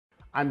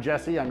I'm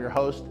Jesse, I'm your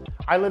host.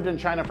 I lived in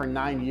China for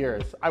 9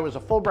 years. I was a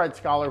Fulbright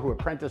scholar who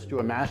apprenticed to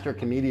a master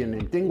comedian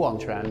named Ding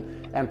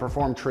Guangquan and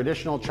performed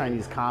traditional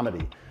Chinese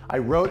comedy. I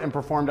wrote and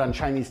performed on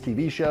Chinese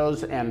TV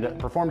shows and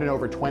performed in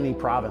over 20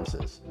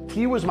 provinces.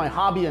 Tea was my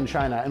hobby in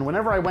China, and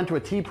whenever I went to a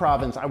tea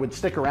province, I would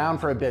stick around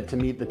for a bit to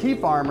meet the tea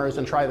farmers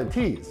and try the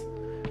teas.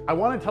 I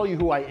want to tell you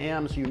who I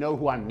am so you know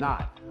who I'm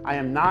not. I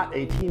am not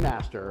a tea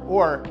master,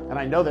 or, and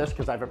I know this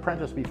because I've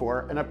apprenticed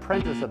before, an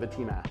apprentice of a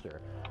tea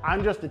master.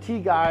 I'm just a tea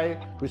guy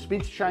who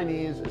speaks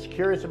Chinese, is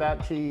curious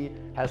about tea,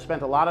 has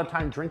spent a lot of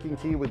time drinking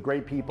tea with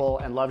great people,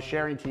 and loves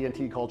sharing tea and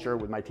tea culture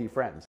with my tea friends.